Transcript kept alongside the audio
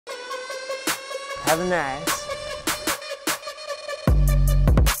Have a nice.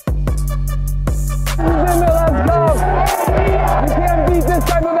 MLS Cup! You can't beat this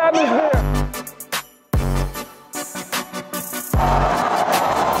type of atmosphere!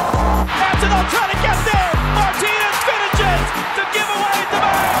 Arsenal trying to get there! Martinez finishes to give away the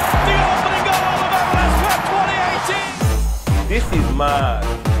opening goal of MLS Cup 2018! This is mad.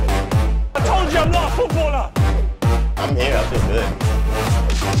 I told you I'm not a footballer! I'm here, I feel good.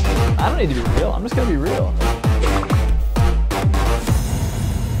 I don't need to be real, I'm just gonna be real.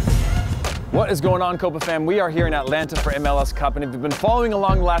 What is going on, Copa fam? We are here in Atlanta for MLS Cup, and if you've been following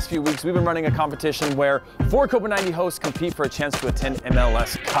along the last few weeks, we've been running a competition where 4 COPA90 hosts compete for a chance to attend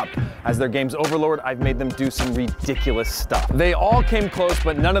MLS Cup. As their game's overlord, I've made them do some ridiculous stuff. They all came close,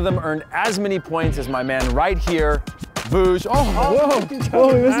 but none of them earned as many points as my man right here, Vuj. Oh,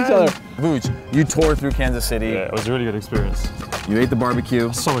 whoa, we missed each other. Vuj, you tore through Kansas City. Yeah, it was a really good experience. You ate the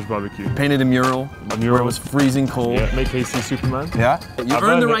barbecue. So much barbecue. Painted a mural. Where it was freezing cold. Yeah, make KC Superman. Yeah. You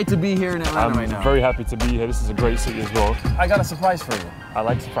earned the right to be here in Atlanta right now. I'm very happy to be here. This is a great city as well. I got a surprise for you. I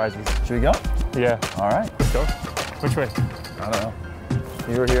like surprises. Should we go? Yeah. All right. Let's go. Which way? I don't know.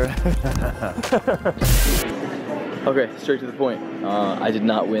 You were here. Okay, straight to the point. I did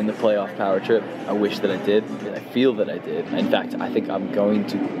not win the playoff power trip. I wish that I did. I feel that I did. In fact, I think I'm going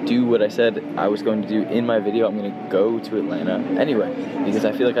to do what I said I was going to do in my video. I'm going to go to Atlanta anyway, because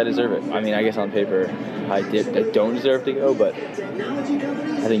I feel like I deserve it. I mean, I guess on paper, I don't deserve to go, but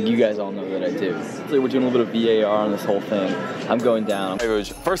I think you guys all know that I do. So we're doing a little bit of VAR on this whole thing. I'm going down. Hey,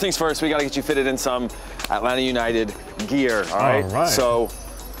 Vuj, first things first, we got to get you fitted in some Atlanta United gear, all right? All right. So,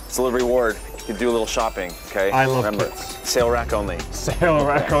 it's a little reward. You can do a little shopping, okay? I love Remember, kits. sale rack only. Sale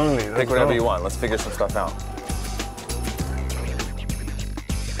rack only. Pick whatever you want. Let's figure some stuff out.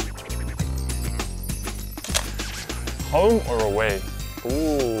 Home or away?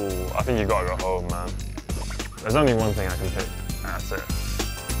 Ooh, I think you gotta go home, man. There's only one thing I can pick. That's it.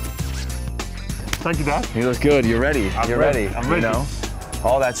 Thank you, Dad. You look good. You're ready. You're ready. I'm ready. You know?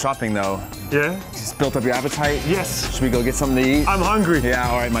 All that shopping, though. Yeah? Just built up your appetite? Yes. Should we go get something to eat? I'm hungry. Yeah,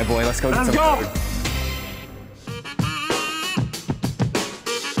 all right, my boy. Let's go get Let's some go. food.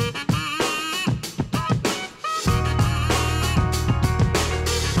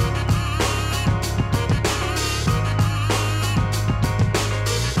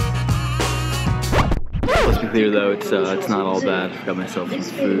 Let's be clear though, it's not all bad. Got myself some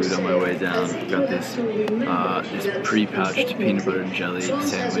food on my way down. Got this pre-pouched peanut butter and jelly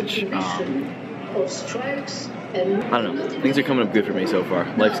sandwich. I don't know. Things are coming up good for me so far.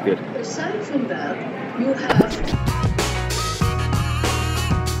 Life's good. Aside from that, you have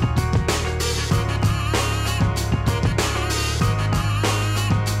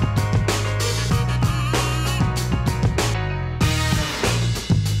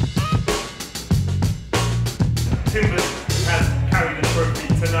Timbers has carried the trophy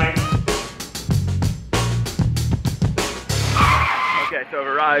tonight. Okay, so I've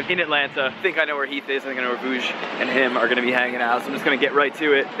arrived in Atlanta. I think I know where Heath is. I think I know where Vuj and him are going to be hanging out. So I'm just going to get right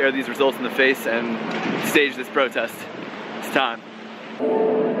to it. There are these results in the face and stage this protest. It's time.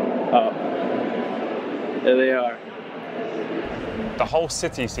 Oh, there they are. The whole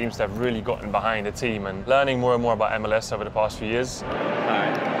city seems to have really gotten behind the team and learning more and more about MLS over the past few years. All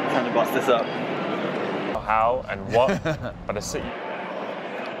right, time to bust this up. How and what, but the city.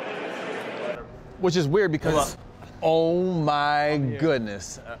 Which is weird because, oh my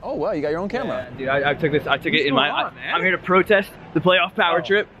goodness. Oh, well, you got your own camera. Yeah, dude, I took it in my, I'm here to protest the playoff power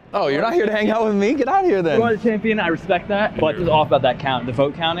trip. Oh, you're not here to hang out with me? Get out of here then. You are the champion, I respect that. But just off about that count, the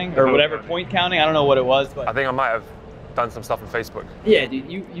vote counting, or whatever, point counting, I don't know what it was, but. I think I might have done some stuff on Facebook. Yeah, dude,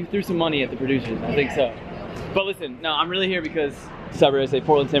 you threw some money at the producers, I think so. But listen, no, I'm really here because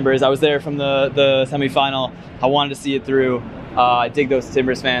Portland Timbers. I was there from the semi-final. I wanted to see it through. I dig those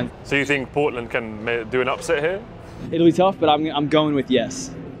Timbers fans. So you think Portland can do an upset here? It'll be tough, but I'm going with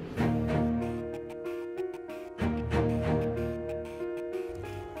yes.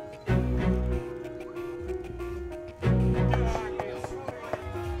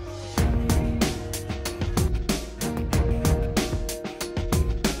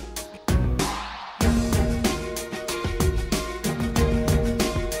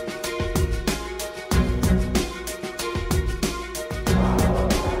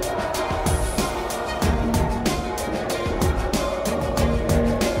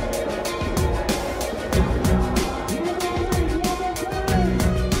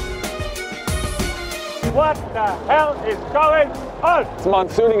 What the hell is going on? It's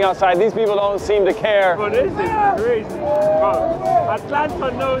monsooning outside. These people don't seem to care. But this is crazy. Bro,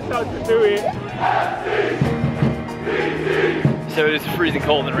 Atlanta knows how to do it. So it is freezing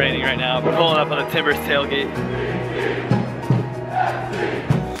cold and raining right now. We're pulling up on the Timbers tailgate.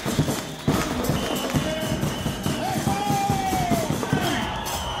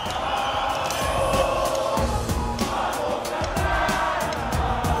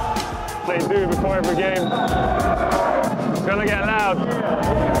 They do before every game. It's gonna get loud.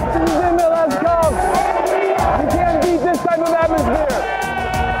 This is MLS Cup. You can't beat this type of atmosphere.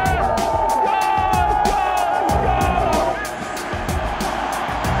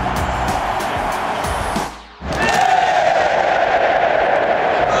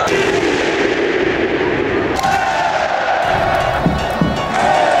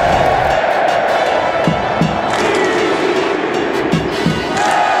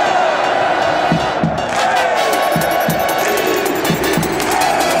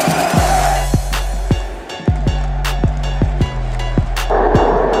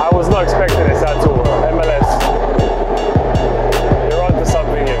 Expecting this at all. MLS, you're on to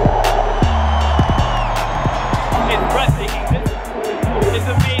something here. It's breathtaking. It's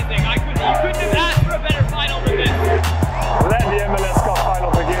amazing. You couldn't have asked for a better final than this. Let the MLS Cup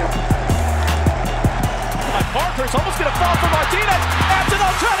final begin. Parker's almost going to fall for Martinez.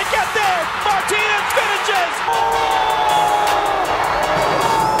 Arsenal trying to get there. Martinez finishes.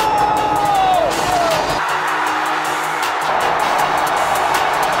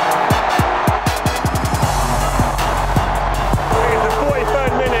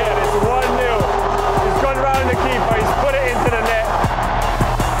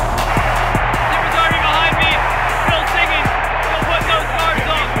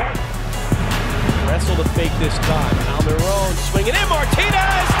 Fake this time. Almiron swinging in.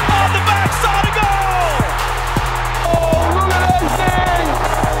 Martinez on the backside of goal. Oh, look at that thing!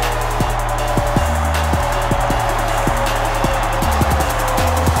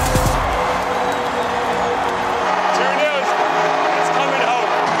 2-0. It's coming home.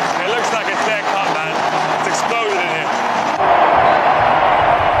 It looks like it's their cup, man. It's exploded in here.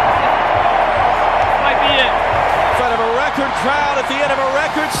 Might be it. In front of a record crowd at the end of a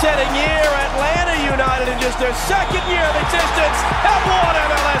record-setting year, Atlanta United in just their second year of existence have won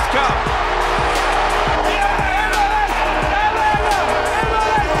MLS Cup.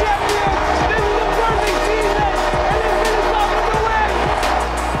 MLS champions! This is the perfect season, and they finish off with the win!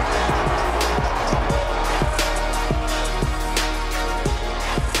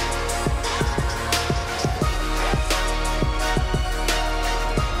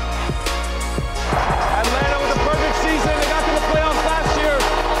 Atlanta with a perfect season. They got to the playoffs last year.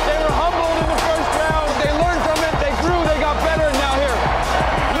 They were humbled in the first round. They learned from it. They grew. They got better. And now here,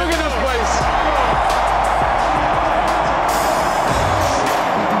 look at this place.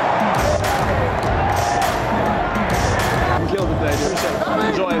 Killed it today, dude.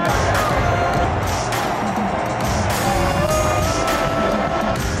 Enjoy it.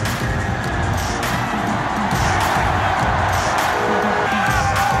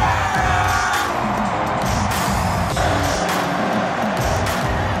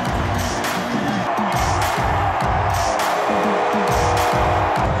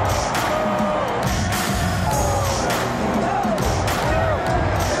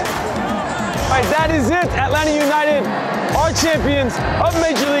 That is it, Atlanta United, our champions of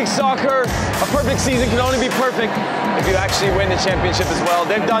Major League Soccer. A perfect season can only be perfect if you actually win the championship as well.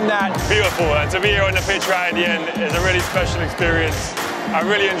 They've done that. Beautiful, and to be here on the pitch right at the end is a really special experience. I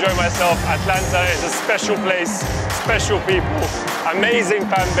really enjoy myself. Atlanta is a special place, special people, amazing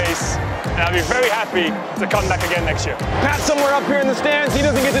fan base, and I'll be very happy to come back again next year. Pat's somewhere up here in the stands. He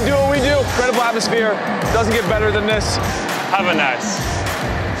doesn't get to do what we do. Incredible atmosphere. Doesn't get better than this. Have a nice.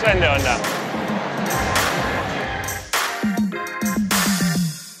 Let's end it on that.